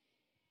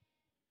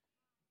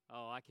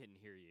I couldn't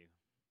hear you.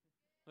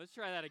 Let's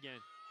try that again.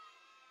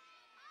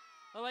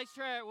 Oh, let's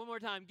try it one more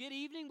time. Good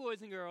evening,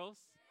 boys and girls.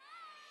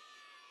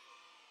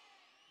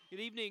 Good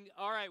evening.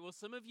 All right, well,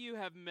 some of you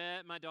have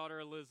met my daughter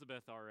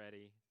Elizabeth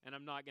already, and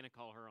I'm not going to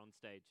call her on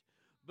stage.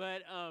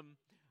 But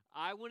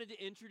I wanted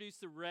to introduce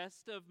the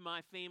rest of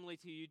my family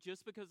to you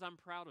just because I'm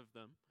proud of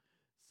them.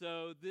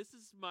 So this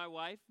is my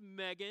wife,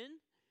 Megan,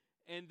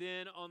 and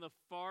then on the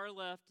far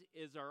left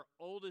is our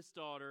oldest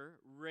daughter,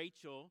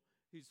 Rachel,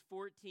 who's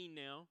 14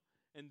 now,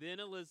 and then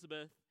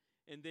Elizabeth,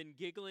 and then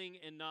giggling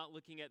and not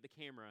looking at the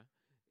camera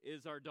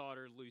is our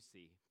daughter,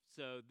 Lucy.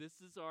 So this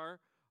is our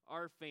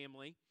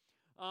family.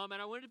 And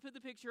I wanted to put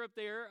the picture up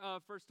there,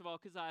 first of all,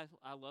 because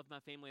I love my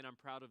family and I'm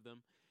proud of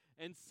them.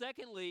 And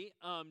secondly,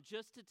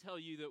 just to tell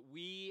you that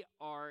we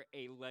are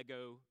a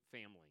Lego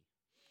family.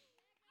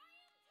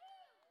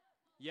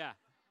 Yeah.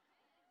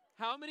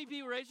 How many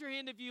people, raise your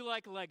hand if you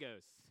like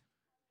Legos.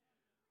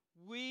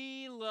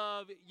 We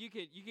love, you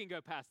can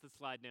go past the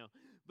slide now,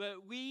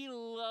 but we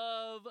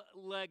love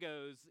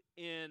Legos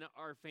in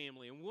our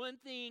family. And one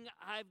thing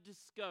I've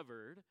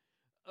discovered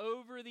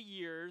over the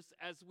years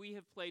as we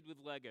have played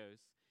with Legos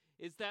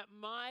is that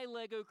my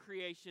Lego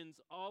creations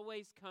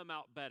always come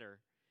out better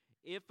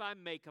if I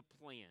make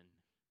a plan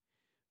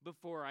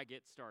before I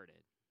get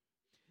started.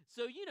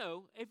 So,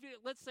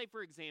 let's say,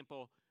 for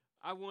example,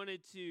 I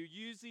wanted to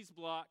use these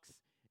blocks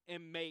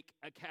and make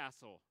a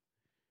castle.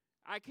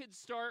 I could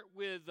start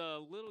with a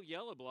little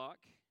yellow block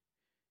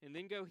and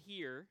then go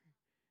here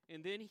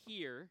and then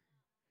here.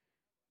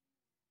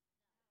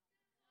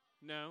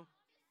 No?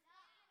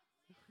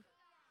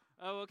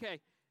 Oh,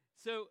 okay.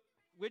 So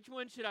which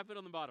one should I put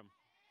on the bottom?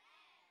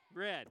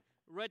 Red.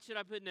 What should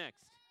I put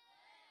next?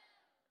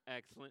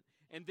 Excellent.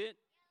 And then,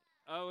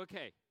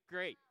 okay,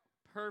 great.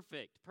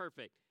 Perfect.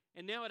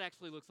 And now it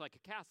actually looks like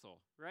a castle,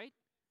 right?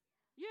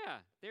 Yeah,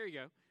 there you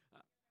go.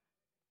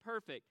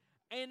 Perfect.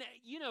 And,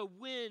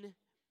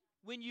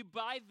 when you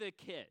buy the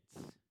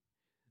kits,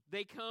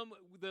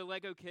 the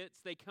Lego kits,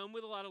 they come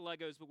with a lot of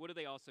Legos, but what do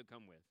they also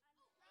come with?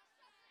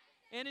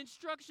 An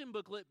instruction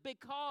booklet,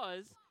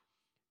 because,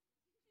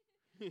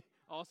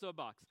 also a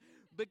box,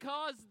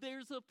 because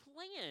there's a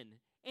plan,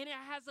 and it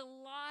has a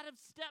lot of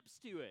steps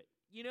to it,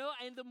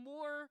 and the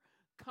more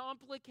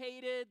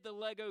complicated the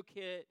Lego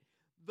kit,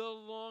 the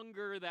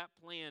longer that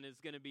plan is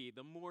going to be,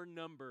 the more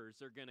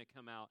numbers are going to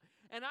come out.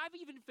 And I've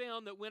even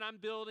found that when I'm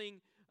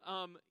building,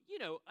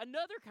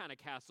 another kind of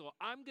castle,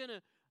 I'm going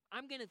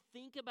to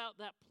think about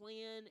that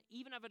plan,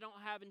 even if I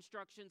don't have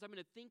instructions. I'm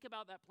going to think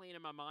about that plan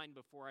in my mind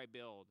before I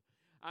build.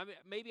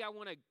 Maybe I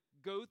want to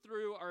go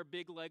through our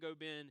big Lego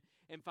bin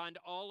and find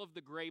all of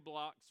the gray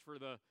blocks for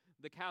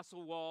the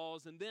castle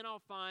walls, and then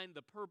I'll find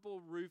the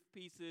purple roof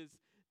pieces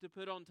to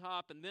put on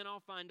top, and then I'll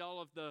find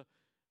all of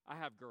I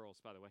have girls,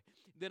 by the way.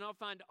 Then I'll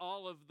find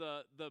all of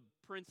the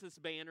princess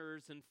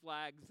banners and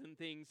flags and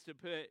things to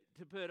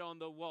put on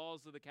the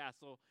walls of the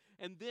castle.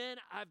 And then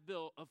I've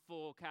built a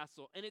full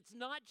castle. And it's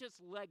not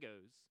just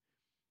Legos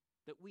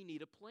that we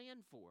need a plan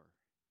for.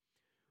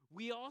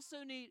 We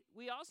also need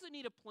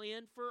a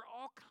plan for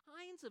all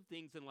kinds of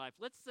things in life.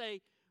 Let's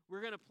say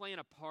we're going to plan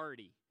a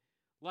party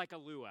like a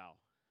luau.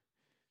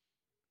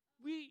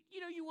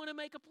 You want to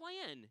make a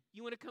plan.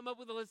 You want to come up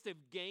with a list of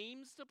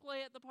games to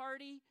play at the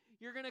party.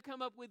 You're going to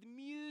come up with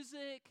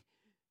music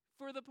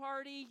for the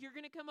party. You're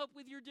going to come up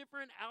with your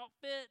different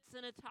outfits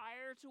and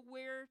attire to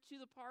wear to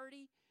the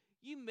party.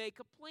 You make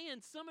a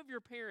plan. Some of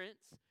your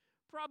parents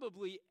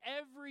probably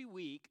every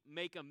week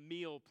make a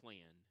meal plan.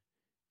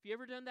 Have you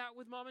ever done that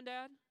with mom and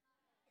dad?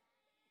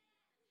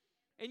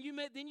 And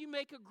then you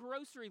make a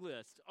grocery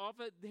list.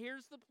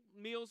 Here's the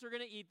meals we're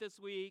going to eat this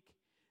week.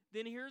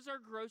 Then here's our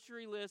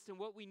grocery list and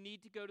what we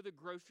need to go to the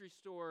grocery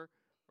store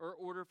or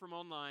order from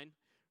online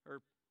or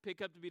pick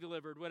up to be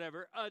delivered,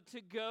 whatever,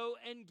 to go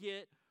and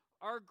get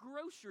our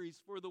groceries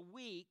for the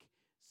week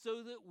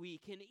so that we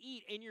can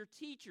eat. And your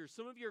teachers,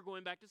 some of you are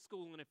going back to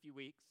school in a few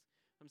weeks.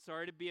 I'm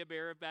sorry to be a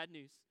bearer of bad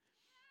news.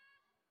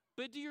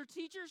 But do your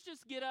teachers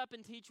just get up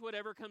and teach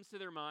whatever comes to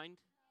their mind?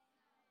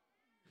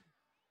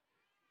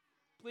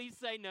 Please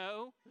say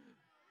no.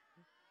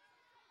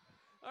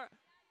 All right.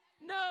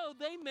 No,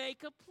 they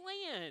make a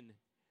plan.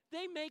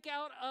 They make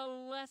out a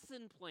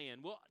lesson plan.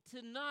 Well,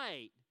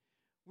 tonight,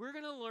 we're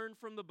going to learn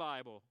from the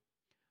Bible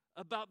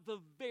about the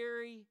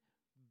very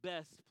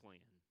best plan,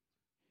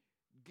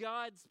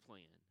 God's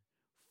plan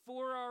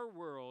for our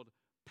world,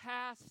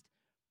 past,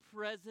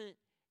 present,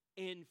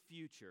 and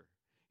future.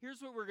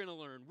 Here's what we're going to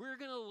learn. We're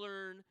going to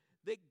learn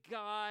that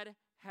God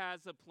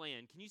has a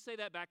plan. Can you say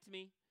that back to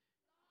me?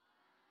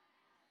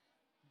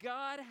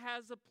 God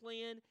has a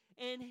plan,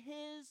 and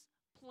his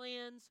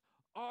plans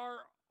are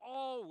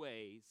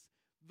always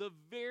the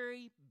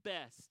very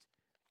best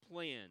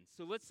plans.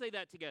 So let's say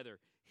that together.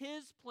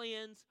 His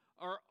plans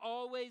are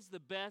always the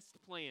best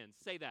plans.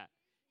 Say that.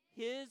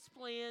 His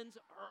plans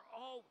are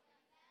all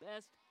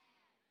best.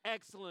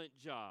 Excellent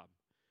job.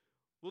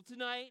 Well,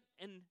 tonight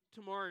and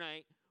tomorrow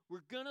night,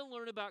 we're going to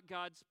learn about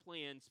God's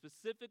plan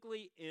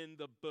specifically in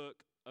the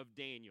book of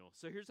Daniel.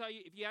 So here's how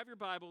if you have your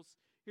Bibles,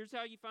 here's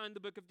how you find the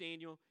book of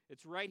Daniel.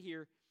 It's right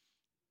here.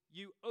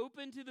 you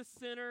open to the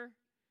center,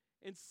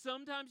 and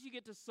sometimes you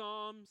get to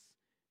Psalms,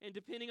 and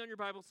depending on your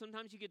Bible,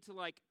 sometimes you get to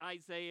like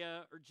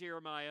Isaiah or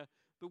Jeremiah,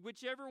 but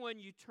whichever one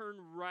you turn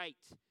right,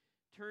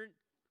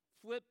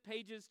 flip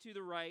pages to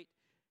the right,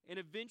 and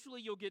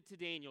eventually you'll get to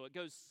Daniel. It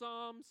goes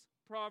Psalms,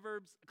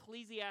 Proverbs,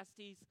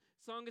 Ecclesiastes,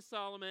 Song of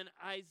Solomon,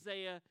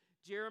 Isaiah,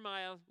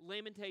 Jeremiah,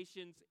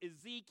 Lamentations,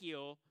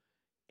 Ezekiel,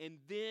 and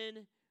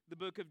then the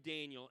book of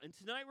Daniel. And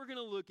tonight we're going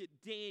to look at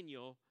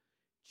Daniel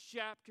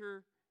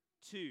chapter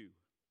 2.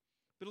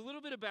 But a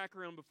little bit of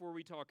background before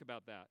we talk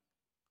about that.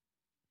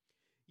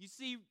 You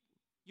see,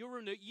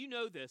 you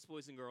know this,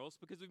 boys and girls,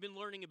 because we've been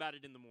learning about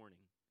it in the morning.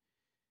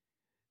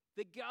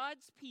 That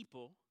God's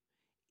people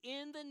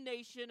in the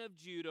nation of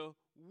Judah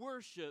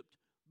worshiped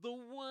the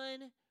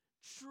one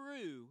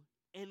true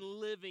and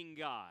living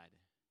God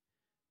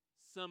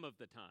some of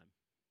the time.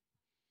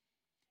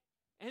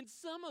 And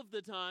some of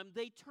the time,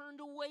 they turned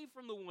away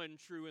from the one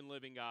true and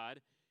living God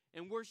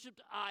and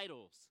worshiped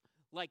idols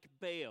like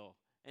Baal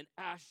and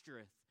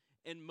Ashtoreth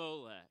and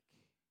Molech.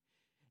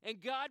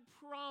 And God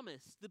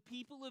promised the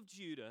people of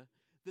Judah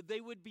that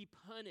they would be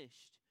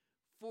punished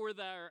for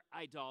their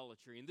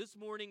idolatry. And this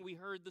morning we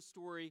heard the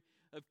story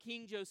of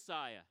King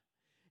Josiah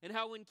and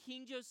how when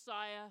King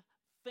Josiah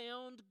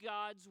found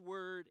God's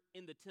word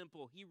in the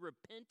temple, he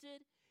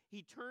repented,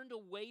 he turned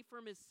away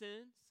from his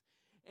sins,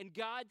 and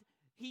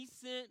he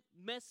sent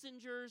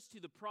messengers to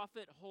the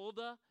prophet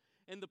Huldah,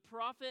 and the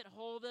prophet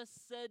Huldah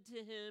said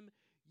to him,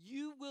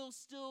 "You will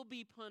still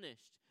be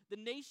punished. The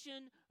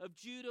nation of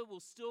Judah will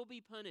still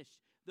be punished.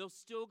 They'll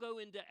still go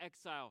into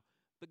exile,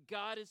 but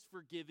God has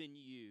forgiven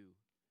you."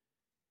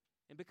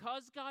 And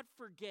because God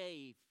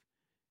forgave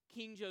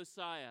King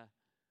Josiah,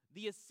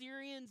 the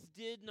Assyrians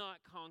did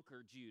not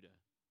conquer Judah.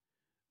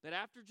 But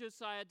after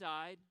Josiah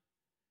died,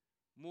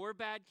 more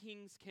bad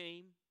kings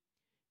came,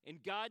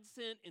 and God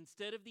sent,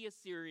 instead of the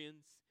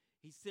Assyrians,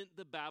 he sent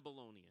the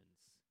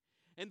Babylonians.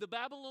 And the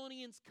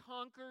Babylonians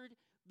conquered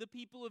the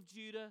people of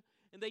Judah,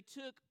 and they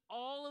took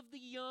all of the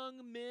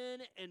young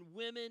men and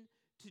women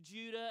to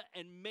Judah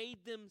and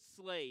made them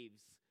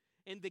slaves.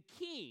 And the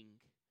king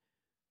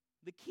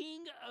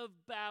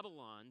of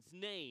Babylon's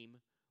name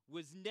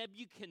was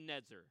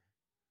Nebuchadnezzar.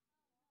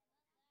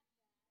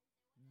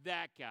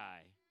 That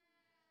guy.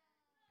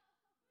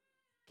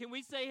 Can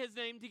we say his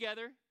name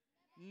together?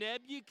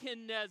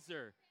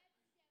 Nebuchadnezzar.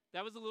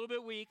 That was a little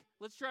bit weak.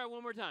 Let's try it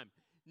one more time.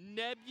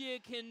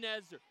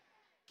 Nebuchadnezzar.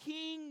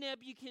 King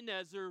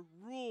Nebuchadnezzar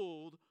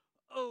ruled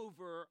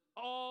over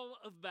all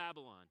of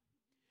Babylon.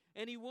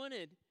 And he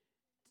wanted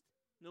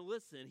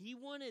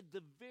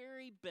the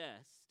very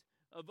best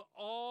of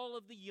all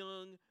of the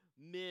young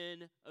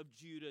men of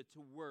Judah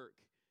to work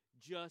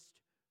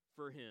just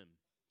for him.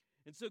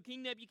 And so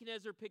King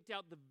Nebuchadnezzar picked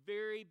out the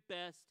very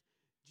best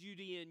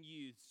Judean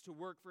youths to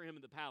work for him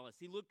in the palace.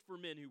 He looked for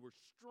men who were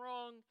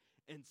strong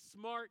and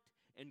smart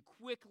and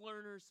quick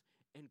learners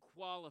and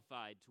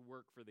qualified to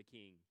work for the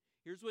king.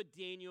 Here's what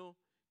Daniel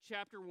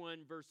chapter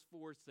 1 verse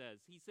 4 says.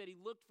 He said he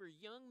looked for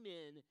young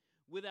men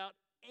without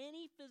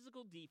any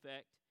physical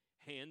defect,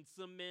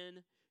 handsome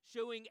men,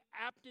 showing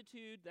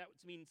aptitude, that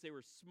means they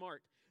were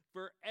smart,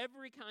 for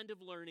every kind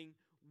of learning,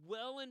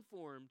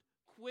 well-informed,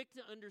 quick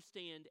to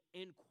understand,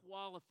 and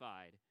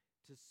qualified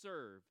to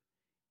serve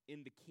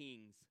in the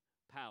king's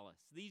palace.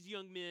 These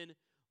young men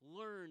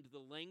learned the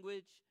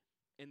language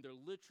and their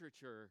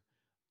literature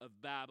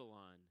of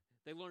Babylon.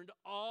 They learned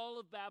all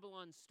of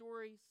Babylon's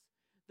stories.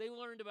 They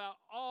learned about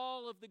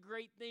all of the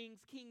great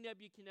things King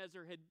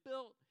Nebuchadnezzar had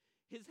built,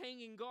 his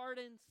hanging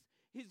gardens,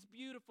 his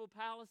beautiful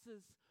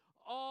palaces,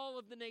 all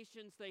of the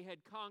nations they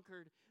had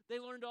conquered. They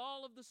learned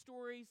all of the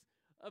stories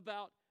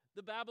about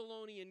the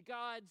Babylonian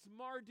gods,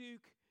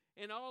 Marduk,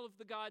 and all of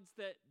the gods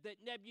that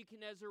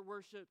Nebuchadnezzar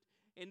worshipped.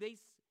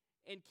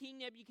 And King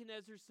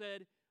Nebuchadnezzar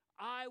said,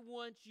 "I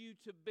want you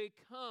to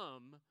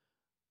become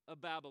a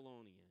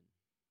Babylonian."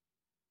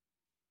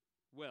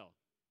 Well,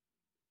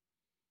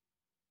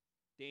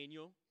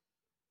 Daniel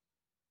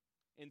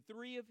and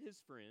 3 of his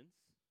friends,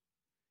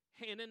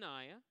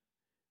 Hananiah,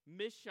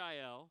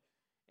 Mishael,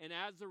 and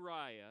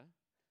Azariah,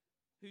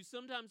 who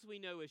sometimes we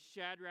know as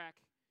Shadrach,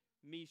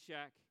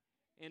 Meshach,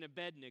 and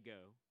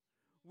Abednego,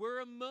 were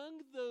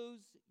among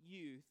those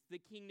youth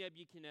that King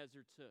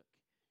Nebuchadnezzar took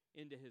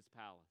into his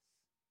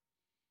palace.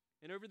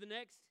 And over the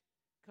next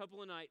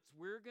couple of nights,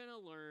 we're going to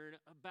learn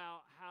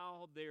about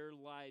how their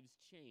lives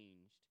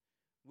changed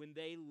when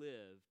they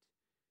lived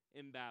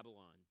in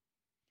Babylon.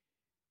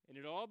 And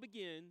it all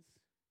begins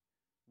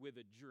with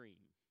a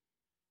dream.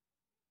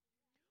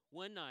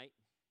 One night,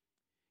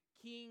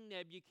 King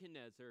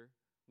Nebuchadnezzar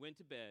went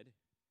to bed,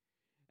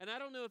 and I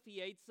don't know if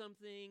he ate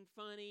something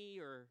funny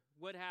or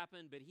what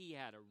happened, but he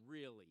had a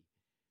really,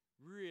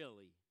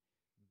 really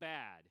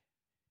bad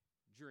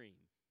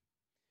dream.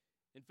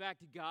 In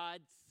fact,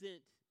 God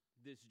sent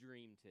this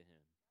dream to him,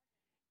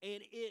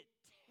 and it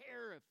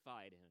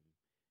terrified him.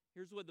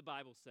 Here's what the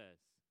Bible says.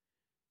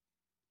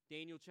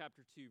 Daniel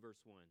chapter 2,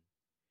 verse 1.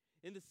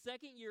 In the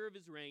 2nd year of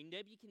his reign,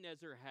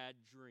 Nebuchadnezzar had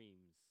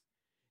dreams.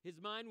 His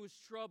mind was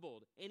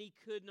troubled, and he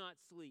could not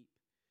sleep.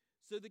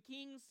 So the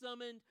king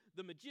summoned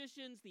the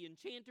magicians, the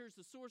enchanters,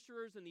 the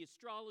sorcerers, and the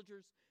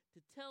astrologers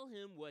to tell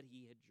him what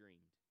he had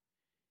dreamed.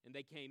 And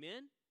they came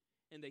in,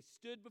 and they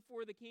stood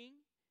before the king,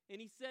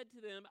 and he said to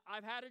them,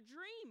 I've had a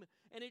dream,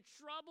 and it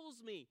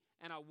troubles me,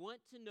 and I want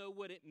to know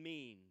what it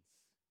means.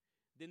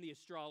 Then the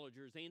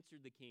astrologers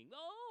answered the king,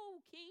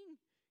 Oh, king,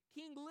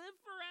 live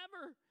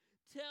forever.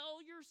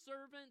 Tell your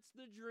servants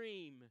the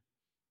dream,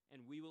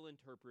 and we will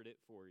interpret it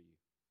for you.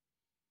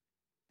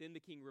 Then the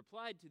king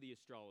replied to the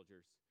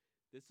astrologers,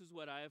 This is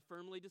what I have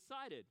firmly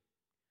decided.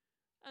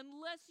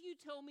 Unless you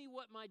tell me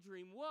what my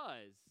dream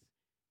was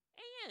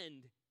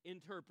and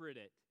interpret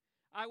it,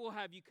 I will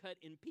have you cut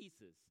in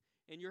pieces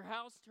and your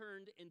house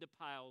turned into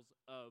piles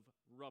of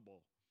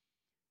rubble.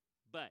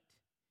 But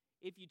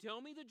if you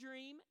tell me the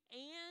dream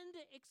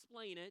and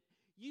explain it,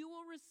 you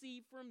will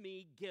receive from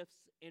me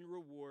gifts and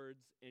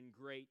rewards and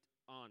great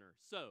honor.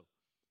 So,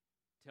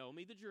 tell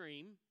me the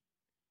dream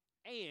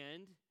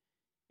and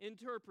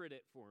interpret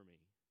it for me.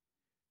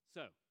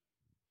 So,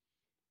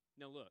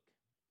 now look,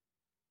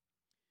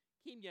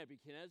 King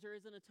Nebuchadnezzar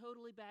isn't a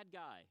totally bad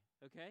guy,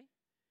 okay?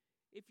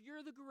 If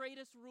you're the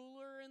greatest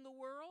ruler in the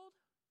world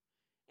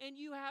and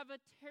you have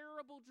a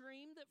terrible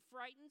dream that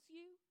frightens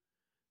you,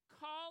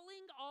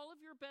 calling all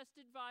of your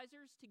best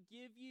advisors to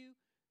give you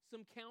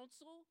some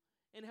counsel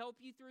and help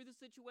you through the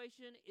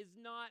situation is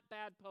not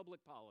bad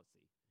public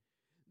policy.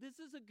 This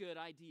is a good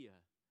idea.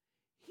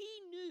 He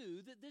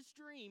knew that this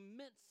dream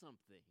meant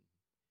something,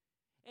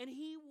 and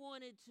he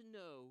wanted to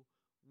know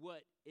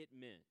what it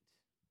meant.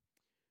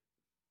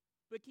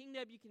 But King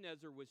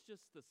Nebuchadnezzar was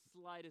just the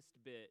slightest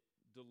bit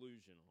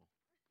delusional.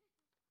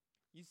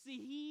 You see,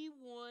 he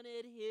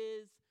wanted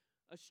his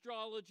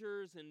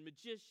astrologers and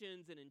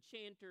magicians and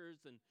enchanters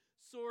and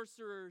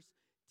sorcerers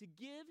to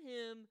give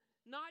him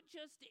not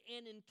just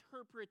an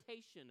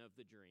interpretation of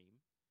the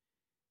dream.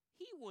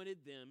 He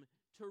wanted them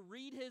to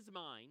read his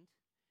mind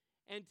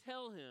and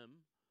tell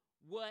him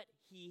what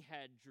he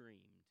had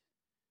dreamed.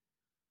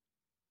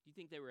 Do you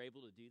think they were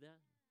able to do that?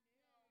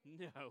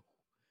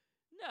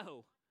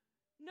 No.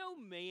 No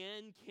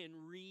man can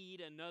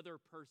read another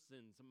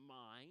person's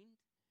mind.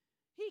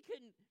 He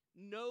couldn't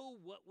know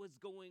what was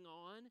going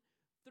on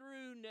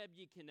through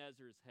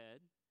Nebuchadnezzar's head.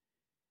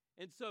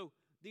 And so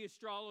the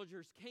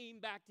astrologers came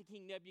back to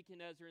King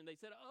Nebuchadnezzar and they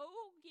said,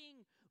 Oh,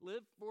 king,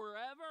 live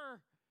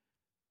forever.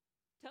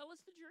 Tell us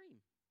the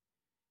dream,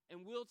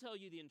 and we'll tell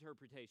you the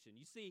interpretation.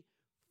 You see,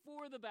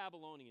 for the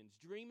Babylonians,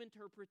 dream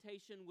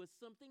interpretation was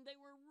something they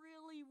were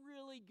really,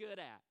 really good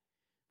at.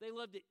 They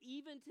loved it.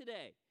 Even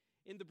today,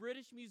 in the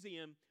British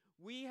Museum,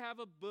 we have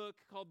a book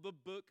called the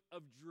Book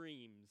of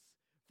Dreams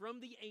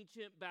from the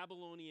ancient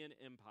Babylonian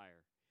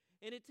Empire.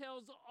 And it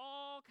tells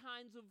all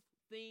kinds of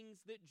things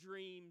that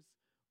dreams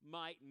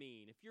might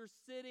mean. If you're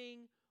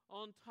sitting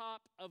on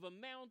top of a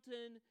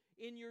mountain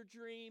in your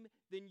dream,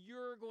 then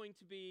you're going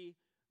to be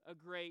a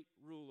great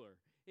ruler.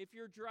 If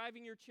you're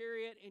driving your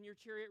chariot and your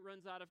chariot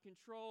runs out of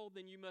control,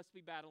 then you must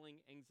be battling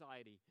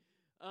anxiety.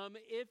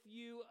 If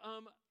you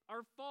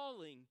are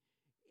falling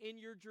in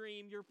your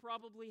dream, you're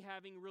probably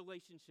having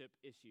relationship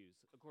issues,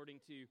 according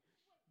to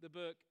the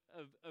book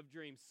of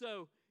dreams.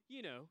 So,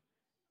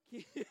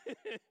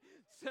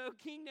 so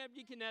King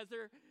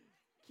Nebuchadnezzar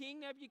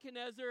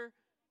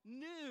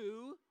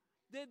knew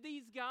that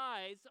these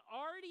guys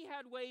already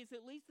had ways,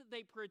 at least that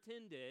they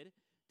pretended,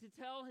 to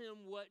tell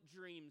him what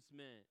dreams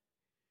meant.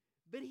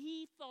 But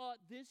he thought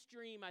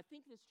I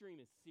think this dream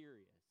is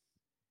serious.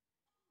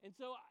 And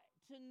so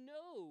to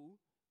know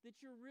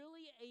that you're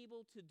really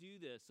able to do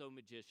this, oh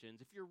magicians,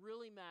 if you're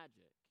really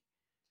magic,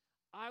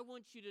 I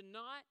want you to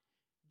not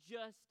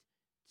just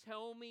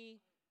tell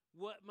me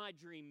what my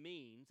dream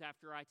means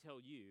after I tell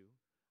you.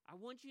 I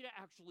want you to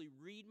actually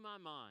read my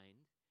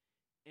mind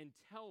and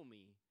tell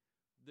me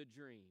the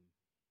dream.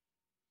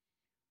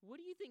 What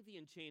do you think the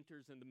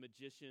enchanters and the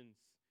magicians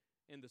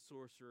and the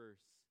sorcerers,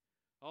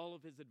 all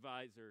of his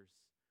advisors,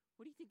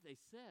 what do you think they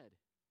said?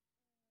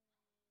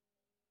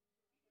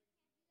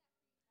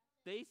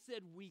 They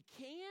said, we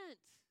can't.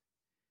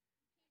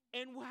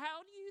 And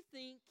how do you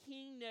think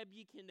King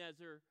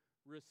Nebuchadnezzar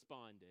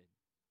responded?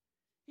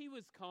 He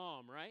was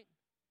calm, right?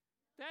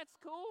 That's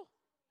cool.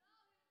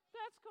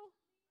 That's cool.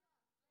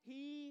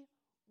 He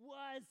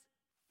was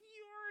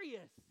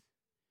furious.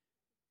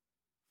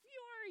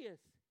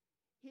 Furious.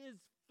 His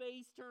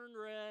face turned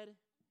red.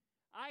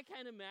 I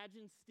can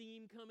imagine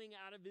steam coming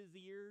out of his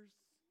ears.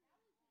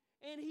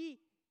 And he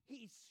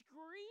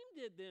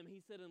screamed at them. He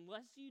said,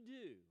 unless you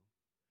do,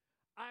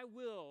 I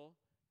will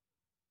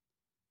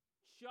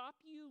chop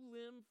you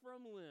limb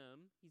from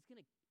limb. He's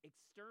going to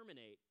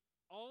exterminate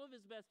all of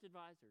his best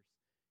advisors,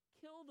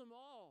 kill them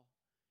all,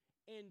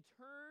 and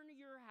turn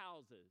your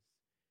houses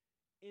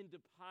into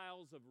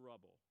piles of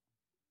rubble.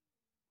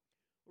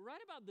 Right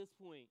about this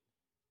point,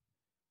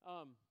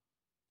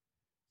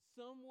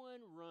 someone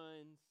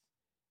runs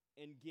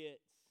and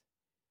gets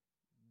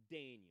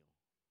Daniel.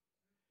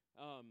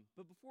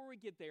 But before we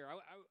get there,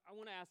 I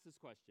want to ask this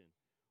question.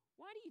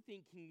 Why do you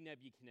think King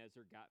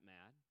Nebuchadnezzar got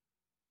mad?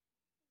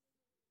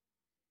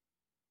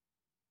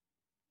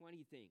 Why do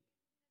you think?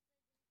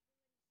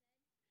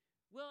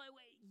 Well,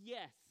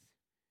 yes,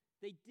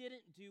 they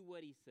didn't do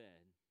what he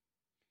said.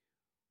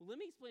 Well, let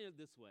me explain it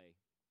this way.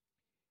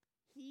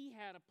 He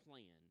had a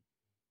plan,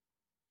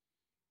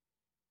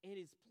 and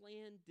his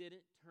plan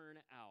didn't turn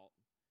out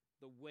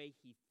the way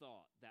he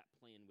thought that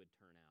plan would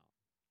turn out,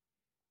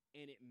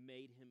 and it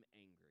made him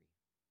angry.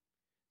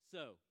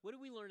 So, what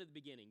did we learn at the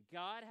beginning?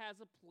 God has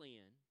a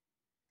plan,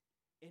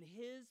 and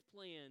his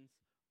plans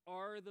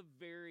are the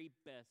very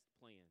best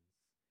plans.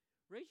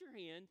 Raise your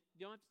hand.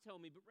 You don't have to tell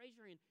me, but raise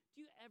your hand.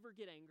 Do you ever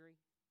get angry?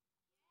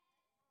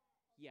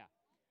 Yeah.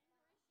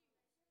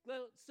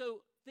 Well,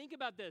 so think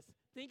about this.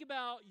 Think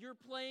about you're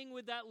playing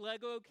with that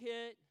Lego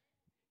kit.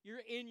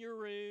 You're in your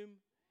room,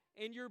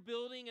 and you're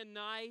building a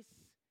nice,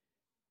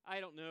 I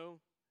don't know,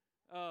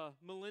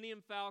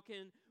 Millennium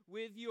Falcon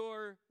with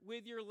your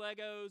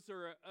Legos,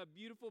 or a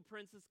beautiful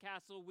princess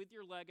castle with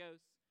your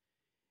Legos.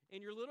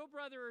 And your little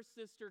brother or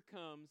sister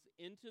comes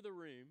into the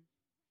room.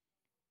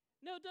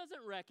 No,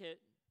 doesn't wreck it.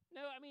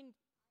 No, I mean,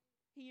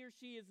 he or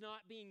she is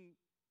not being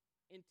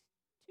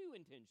too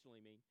intentionally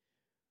mean.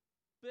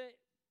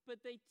 But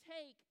they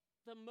take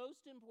the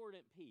most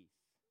important piece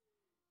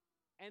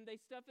and they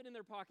stuff it in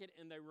their pocket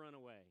and they run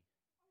away.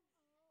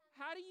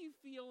 How do you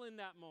feel in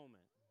that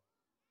moment?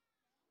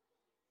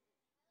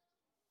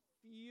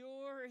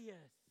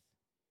 Furious.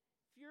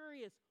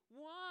 Furious.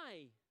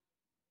 Why?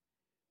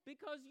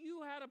 Because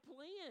you had a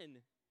plan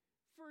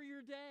for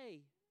your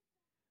day,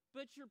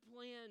 but your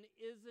plan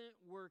isn't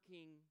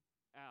working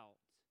out.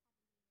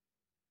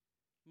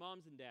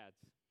 Moms and dads,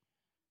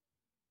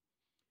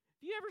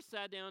 have you ever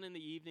sat down in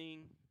the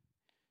evening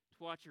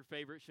to watch your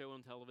favorite show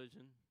on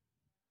television?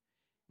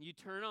 You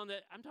turn on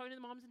I'm talking to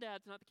the moms and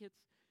dads, not the kids.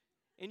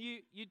 And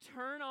you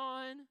turn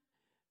on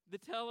the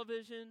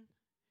television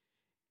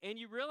and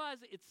you realize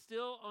it's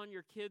still on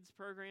your kids'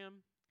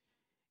 program,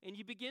 and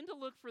you begin to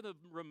look for the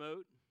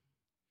remote,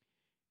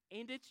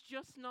 and it's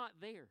just not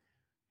there.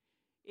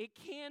 It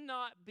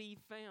cannot be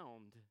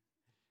found.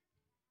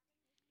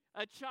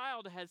 A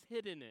child has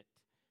hidden it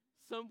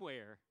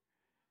somewhere.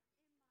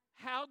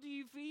 How do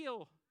you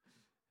feel?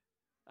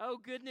 Oh,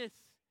 goodness.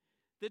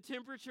 The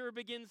temperature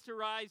begins to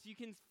rise. You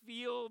can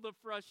feel the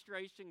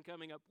frustration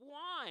coming up.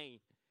 Why?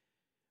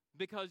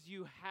 Because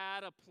you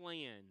had a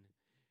plan.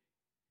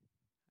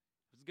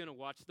 I was going to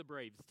watch the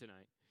Braves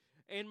tonight,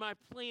 and my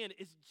plan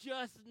is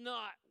just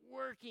not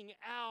working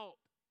out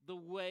the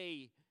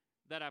way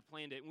that I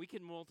planned it. And we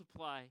can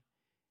multiply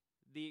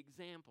the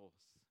examples.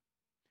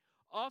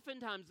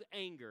 Oftentimes,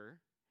 anger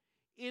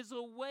is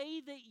a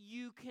way that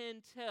you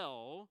can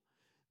tell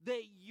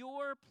that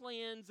your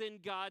plans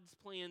and God's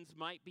plans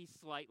might be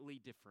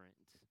slightly different.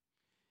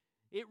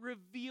 It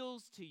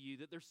reveals to you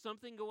that there's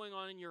something going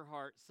on in your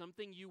heart,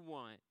 something you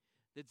want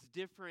that's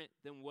different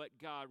than what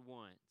God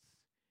wants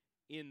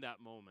in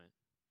that moment.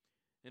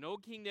 And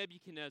old King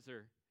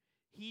Nebuchadnezzar,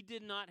 he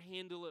did not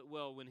handle it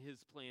well when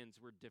his plans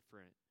were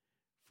different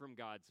from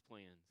God's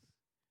plans.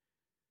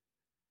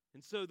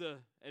 And so the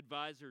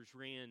advisors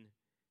ran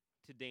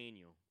to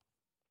Daniel.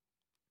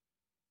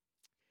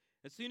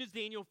 As soon as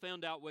Daniel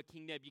found out what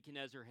King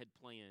Nebuchadnezzar had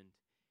planned,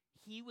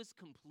 he was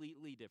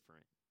completely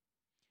different.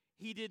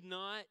 He did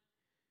not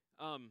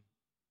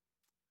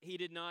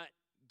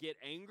get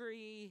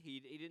angry.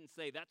 He didn't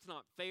say, that's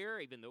not fair,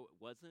 even though it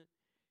wasn't.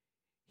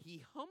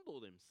 He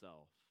humbled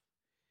himself.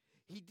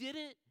 He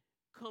didn't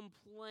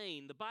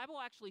complain. The Bible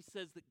actually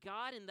says that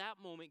God in that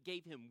moment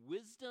gave him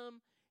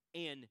wisdom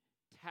and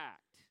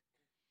tact.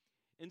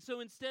 And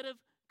so instead of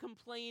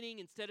complaining,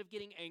 instead of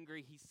getting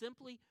angry, he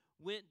simply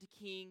went to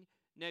King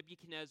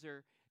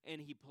Nebuchadnezzar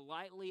and he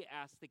politely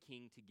asked the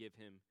king to give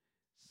him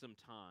some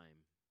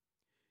time.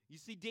 You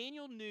see,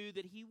 Daniel knew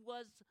that he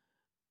was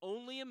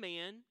only a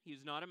man. He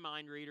was not a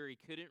mind reader. He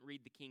couldn't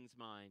read the king's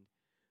mind.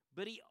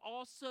 But he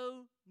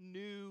also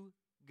knew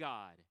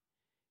God.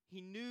 He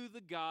knew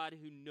the God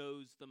who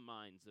knows the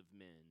minds of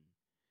men.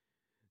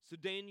 So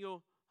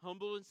Daniel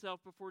humbled himself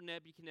before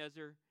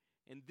Nebuchadnezzar,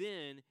 and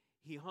then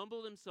he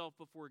humbled himself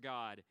before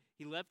God.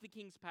 He left the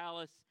king's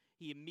palace.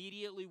 He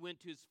immediately went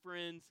to his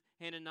friends,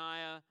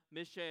 Hananiah,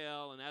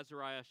 Mishael, and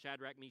Azariah,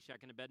 Shadrach,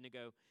 Meshach, and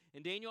Abednego.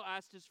 And Daniel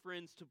asked his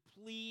friends to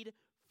plead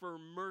for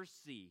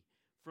mercy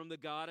from the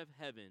God of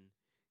heaven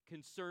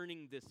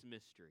concerning this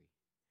mystery.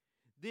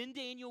 Then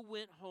Daniel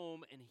went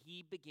home and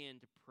he began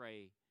to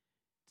pray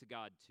to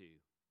God too.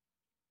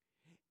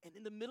 And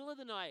in the middle of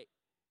the night,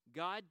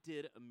 God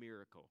did a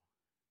miracle.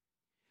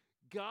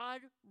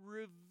 God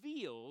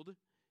revealed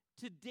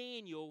to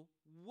Daniel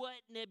what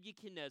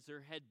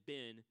Nebuchadnezzar had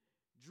been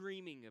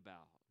dreaming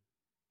about.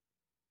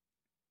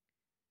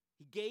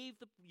 He gave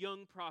the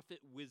young prophet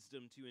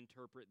wisdom to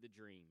interpret the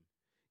dream.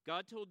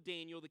 God told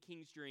Daniel the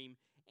king's dream,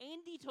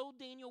 and he told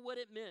Daniel what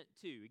it meant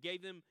too. He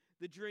gave them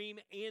the dream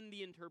and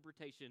the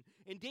interpretation.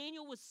 And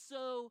Daniel was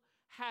so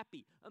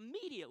happy.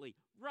 Immediately,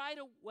 right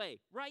away,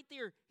 right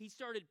there, he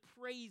started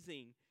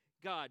praising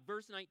God.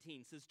 Verse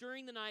 19 says,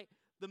 during the night,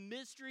 the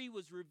mystery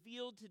was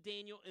revealed to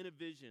Daniel in a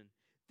vision.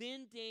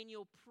 Then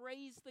Daniel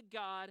praised the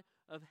God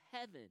of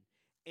heaven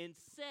and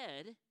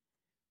said,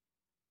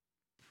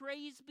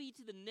 praise be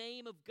to the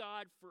name of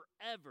God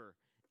forever,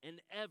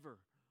 and ever.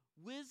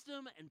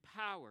 Wisdom and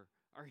power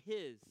are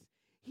his.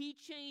 He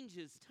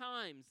changes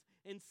times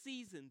and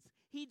seasons.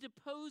 He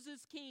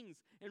deposes kings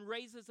and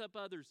raises up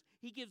others.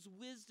 He gives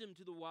wisdom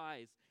to the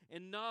wise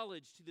and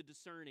knowledge to the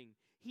discerning.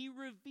 He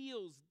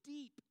reveals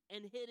deep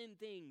and hidden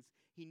things.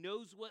 He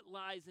knows what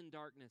lies in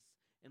darkness,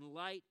 and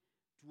light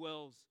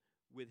dwells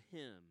with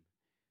him.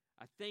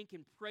 I thank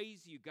and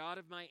praise you, God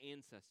of my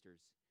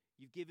ancestors.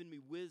 You've given me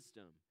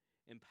wisdom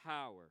and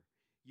power.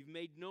 You've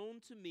made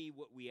known to me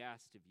what we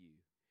asked of you.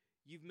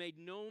 You've made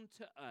known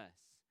to us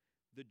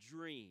the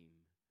dream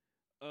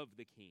of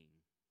the king.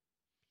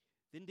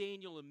 Then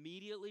Daniel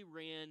immediately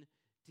ran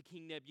to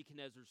King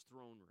Nebuchadnezzar's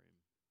throne room.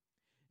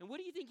 And what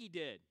do you think he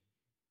did?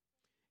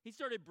 He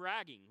started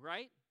bragging,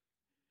 right?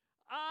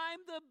 I'm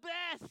the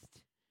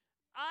best.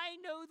 I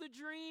know the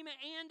dream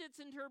and its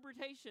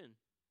interpretation.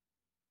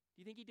 Do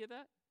you think he did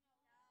that?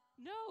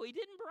 No, he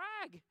didn't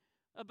brag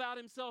about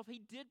himself. He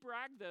did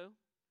brag, though.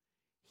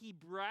 He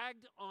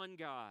bragged on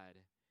God.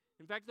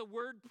 In fact, the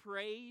word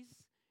praise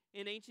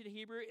in ancient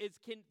Hebrew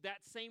that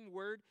same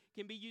word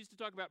can be used to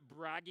talk about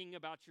bragging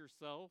about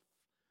yourself.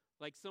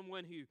 Like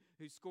someone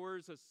who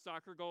scores a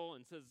soccer goal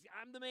and says,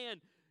 I'm the man.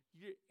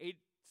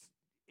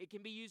 It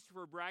can be used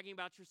for bragging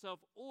about yourself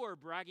or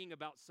bragging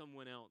about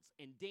someone else.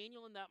 And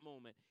Daniel, in that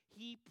moment,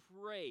 he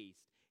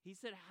praised. He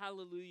said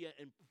hallelujah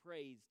and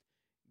praised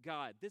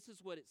God. This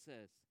is what it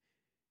says.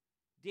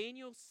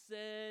 Daniel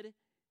said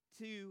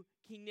to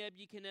King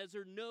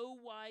Nebuchadnezzar, no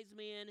wise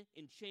man,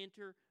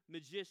 enchanter,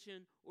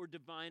 magician, or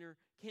diviner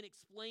can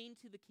explain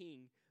to the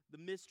king the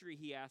mystery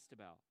he asked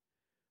about.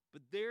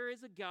 But there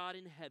is a God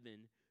in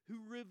heaven who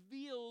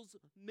reveals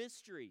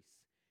mysteries,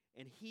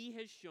 and he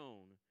has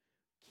shown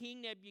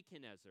King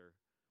Nebuchadnezzar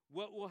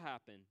what will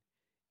happen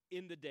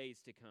in the days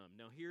to come.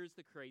 Now, here's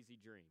the crazy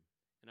dream.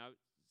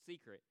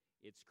 Secret,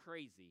 it's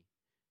crazy.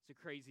 It's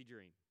a crazy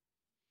dream.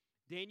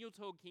 Daniel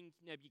told King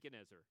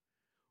Nebuchadnezzar,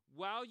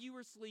 while you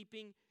were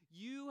sleeping,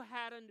 you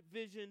had a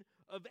vision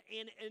of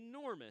an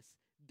enormous,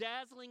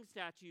 dazzling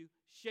statue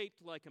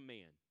shaped like a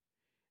man.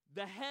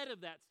 The head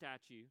of that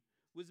statue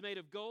was made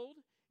of gold.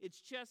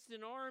 Its chest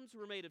and arms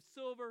were made of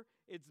silver.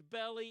 Its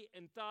belly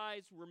and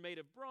thighs were made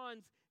of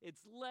bronze.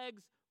 Its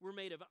legs were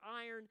made of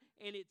iron,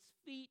 and its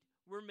feet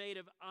were made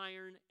of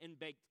iron and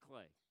baked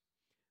clay.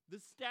 The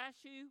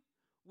statue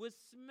was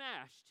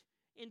smashed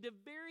into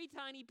very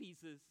tiny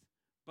pieces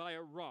by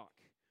a rock,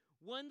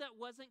 one that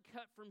wasn't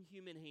cut from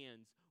human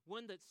hands,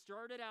 one that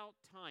started out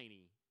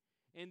tiny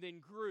and then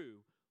grew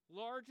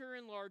larger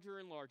and larger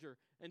and larger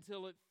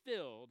until it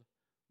filled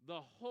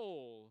the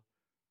whole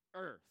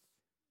earth.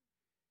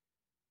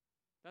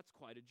 That's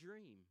quite a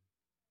dream.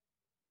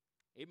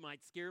 It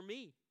might scare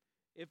me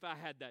if I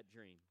had that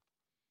dream.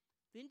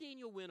 Then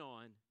Daniel went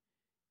on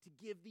to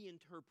give the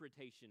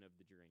interpretation of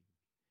the dream.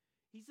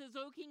 He says,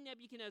 O King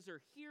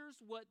Nebuchadnezzar,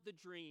 here's what the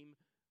dream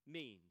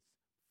means.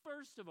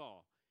 First of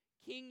all,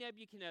 King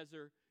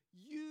Nebuchadnezzar,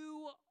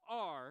 you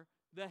are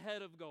the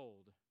head of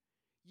gold.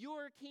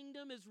 Your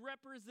kingdom is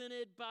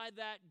represented by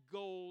that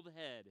gold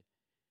head.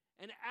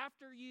 And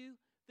after you,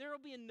 there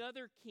will be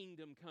another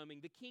kingdom coming,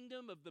 the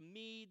kingdom of the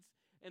Medes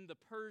and the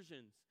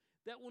Persians,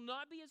 that will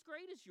not be as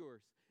great as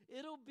yours.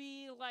 It'll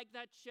be like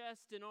that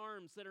chest and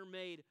arms that are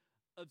made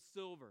of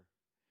silver.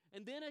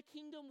 And then a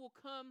kingdom will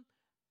come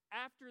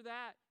after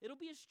that. It'll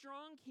be a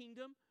strong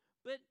kingdom,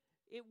 but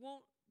it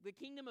won't, the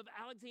kingdom of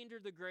Alexander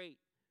the Great,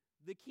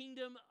 the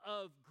kingdom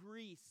of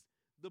Greece,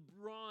 the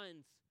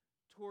bronze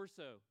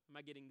torso. Am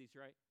I getting these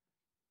right?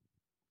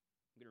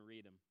 I'm going to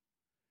read them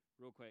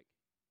real quick.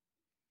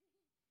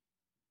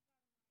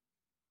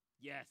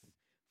 Yes.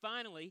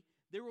 Finally,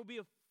 there will be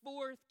a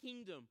fourth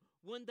kingdom,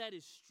 one that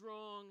is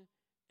strong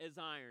as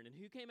iron. And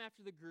who came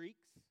after the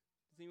Greeks?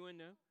 Does anyone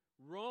know?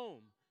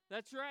 Rome.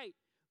 That's right.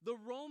 The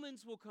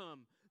Romans will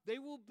come. They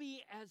will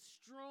be as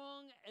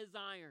strong as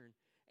iron.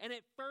 And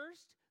at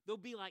first, they'll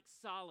be like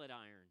solid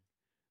iron.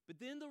 But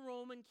then the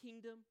Roman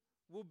kingdom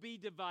will be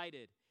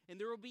divided. And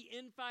there will be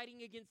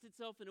infighting against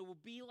itself, and it will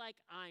be like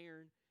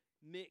iron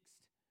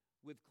mixed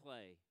with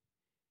clay.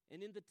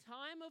 And in the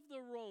time of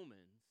the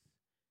Romans,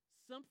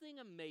 something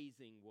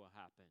amazing will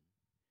happen.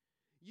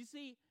 You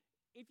see,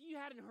 if you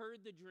hadn't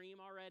heard the dream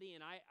already,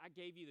 and I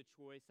gave you the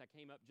choice, I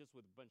came up just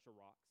with a bunch of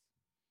rocks.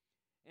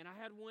 And I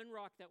had one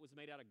rock that was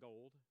made out of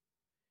gold,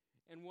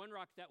 and one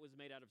rock that was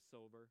made out of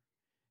silver,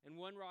 and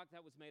one rock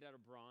that was made out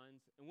of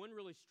bronze, and one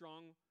really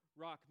strong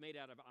rock made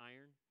out of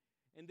iron,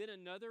 and then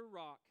another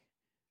rock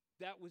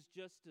that was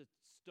just a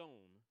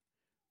stone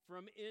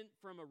from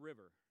a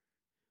river.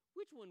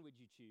 Which one would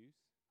you choose?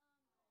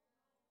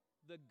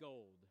 The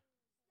gold.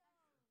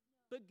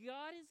 But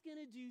God is going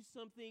to do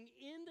something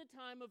in the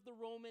time of the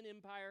Roman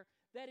Empire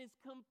that is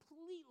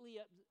completely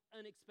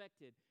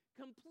unexpected,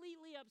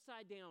 completely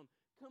upside down,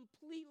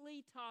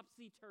 completely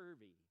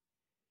topsy-turvy.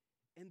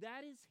 And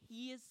that is,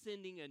 he is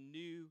sending a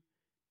new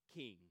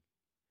king,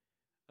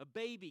 a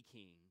baby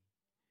king,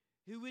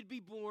 who would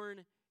be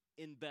born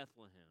in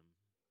Bethlehem.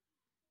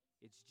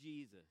 It's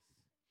Jesus.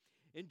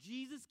 And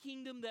Jesus'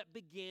 kingdom that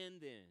began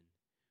then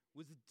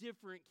was a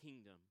different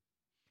kingdom.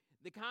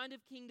 The kind of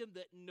kingdom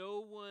that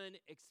no one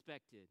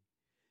expected.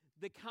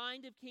 The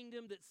kind of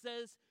kingdom that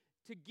says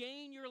to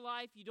gain your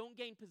life, you don't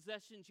gain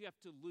possessions, you have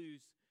to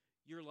lose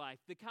your life.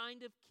 The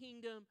kind of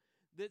kingdom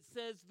that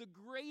says the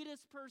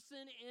greatest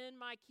person in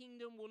my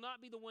kingdom will not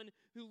be the one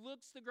who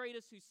looks the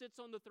greatest, who sits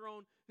on the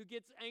throne, who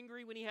gets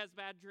angry when he has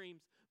bad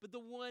dreams, but the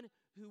one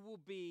who will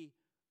be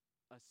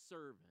a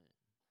servant,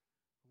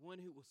 one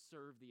who will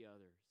serve the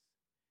others.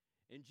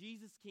 And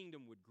Jesus'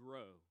 kingdom would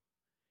grow,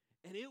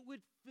 and it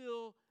would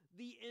fill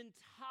the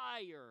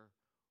entire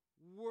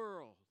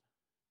world.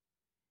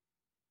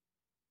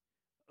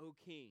 O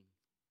King,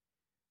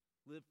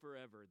 live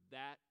forever.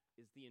 That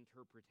is the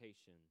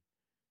interpretation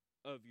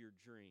of your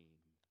dream.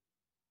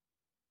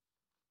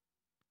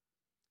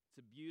 It's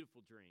a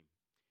beautiful dream.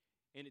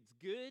 And it's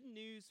good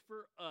news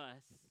for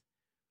us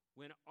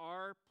when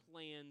our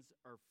plans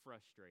are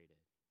frustrated.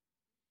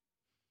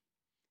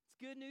 It's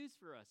good news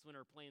for us when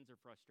our plans are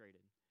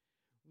frustrated.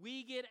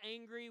 We get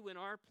angry when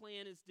our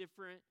plan is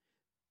different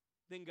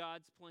than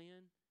God's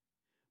plan,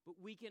 but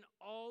we can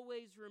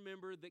always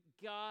remember that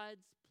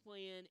God's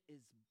plan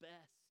is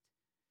best.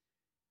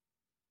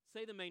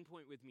 Say the main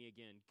point with me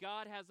again.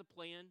 God has a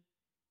plan.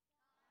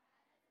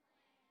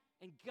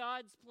 And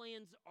God's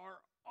plans are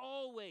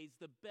always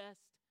the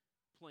best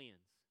plans.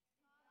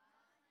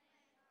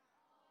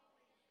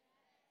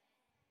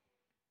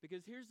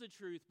 Because here's the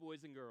truth,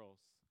 boys and girls,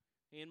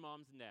 and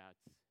moms and dads.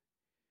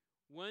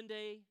 One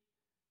day,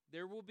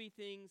 there will be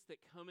things that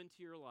come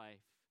into your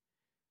life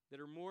that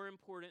are more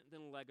important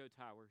than Lego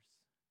towers.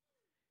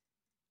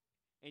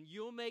 And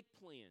you'll make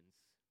plans,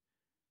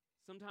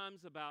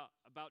 sometimes about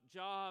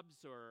jobs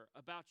or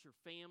about your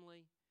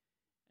family.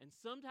 And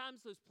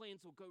sometimes those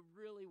plans will go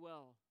really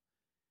well.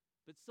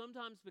 But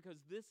sometimes, because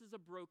this is a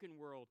broken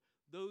world,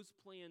 those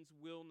plans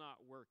will not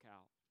work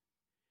out.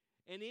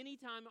 And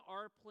anytime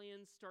our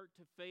plans start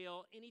to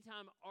fail,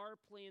 anytime our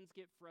plans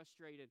get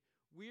frustrated,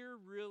 we're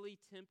really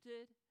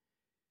tempted.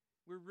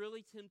 We're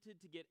really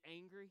tempted to get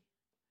angry.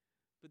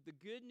 But the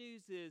good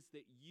news is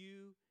that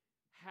you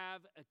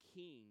have a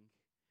king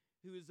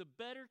who is a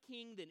better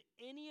king than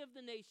any of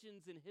the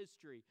nations in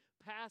history,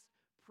 past,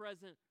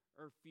 present,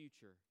 or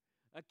future.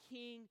 A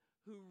king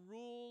who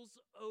rules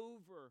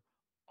over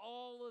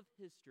all of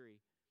history,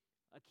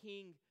 a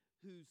king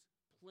whose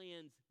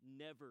plans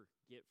never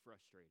get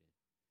frustrated,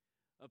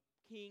 a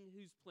king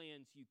whose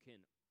plans you can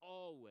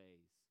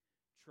always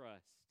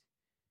trust.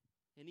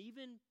 And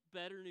even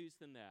better news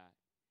than that,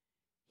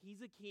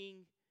 he's a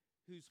king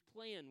whose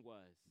plan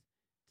was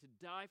to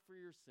die for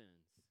your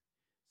sins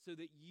so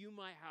that you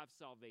might have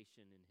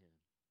salvation in him.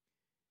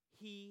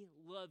 He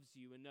loves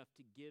you enough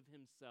to give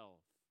himself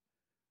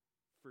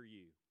for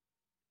you.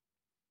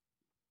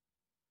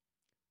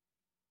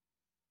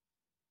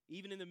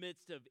 Even in the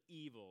midst of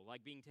evil,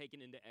 like being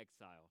taken into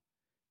exile,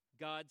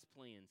 God's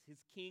plans, his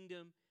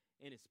kingdom,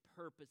 and his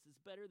purpose is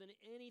better than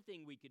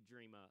anything we could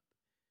dream up.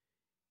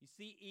 You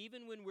see,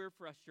 even when we're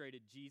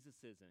frustrated,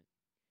 Jesus isn't.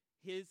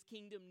 His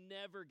kingdom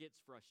never gets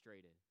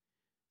frustrated.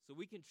 So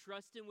we can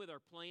trust him with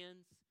our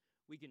plans.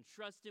 We can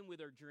trust him with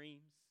our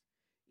dreams.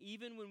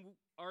 Even when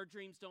our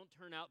dreams don't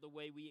turn out the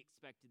way we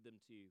expected them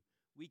to,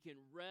 we can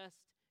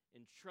rest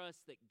and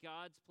trust that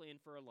God's plan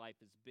for our life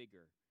is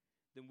bigger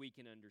than we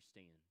can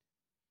understand.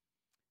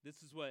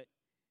 This is what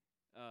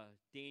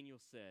Daniel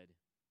said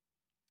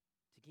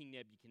to King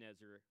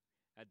Nebuchadnezzar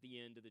at the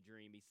end of the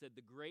dream. He said,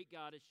 "The great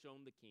God has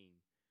shown the king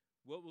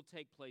what will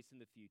take place in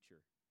the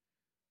future.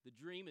 The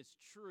dream is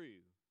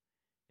true,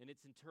 and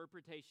its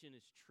interpretation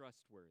is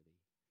trustworthy."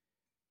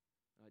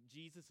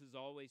 Jesus is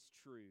always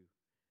true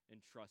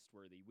and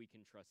trustworthy. We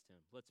can trust him.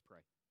 Let's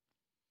pray.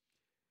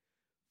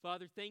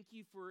 Father, thank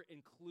you for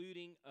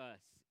including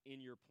us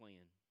in your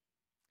plan.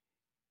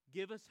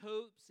 Give us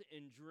hopes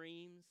and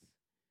dreams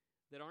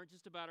that aren't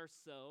just about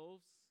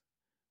ourselves,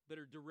 but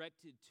are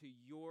directed to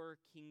your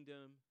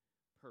kingdom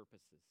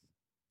purposes.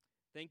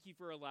 Thank you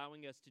for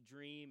allowing us to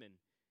dream and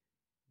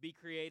be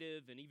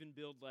creative and even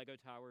build Lego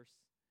towers.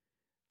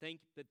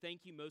 But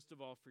thank you most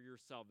of all for your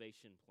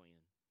salvation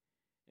plan.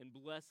 And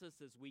bless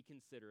us as we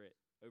consider it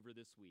over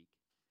this week.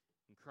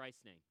 In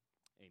Christ's name,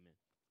 amen.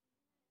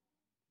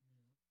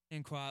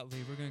 And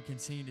quietly, we're going to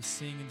continue to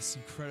sing in this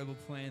incredible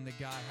plan that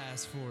God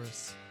has for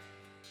us.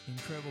 The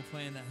incredible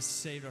plan that has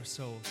saved our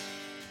souls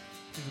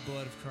through the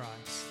blood of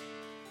Christ.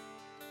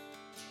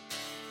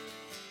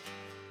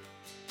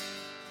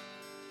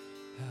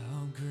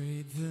 How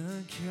great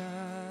the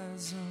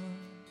chasm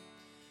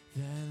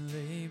that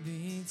lay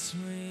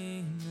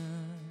between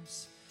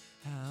us.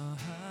 How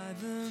high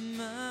the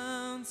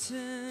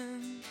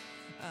mountain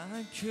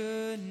I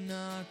could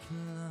not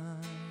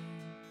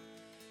climb.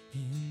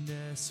 In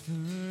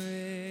desperation,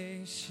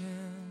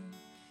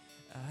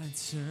 I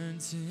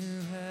turned to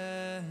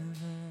heaven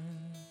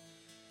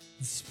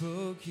and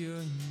spoke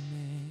your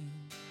name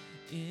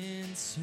into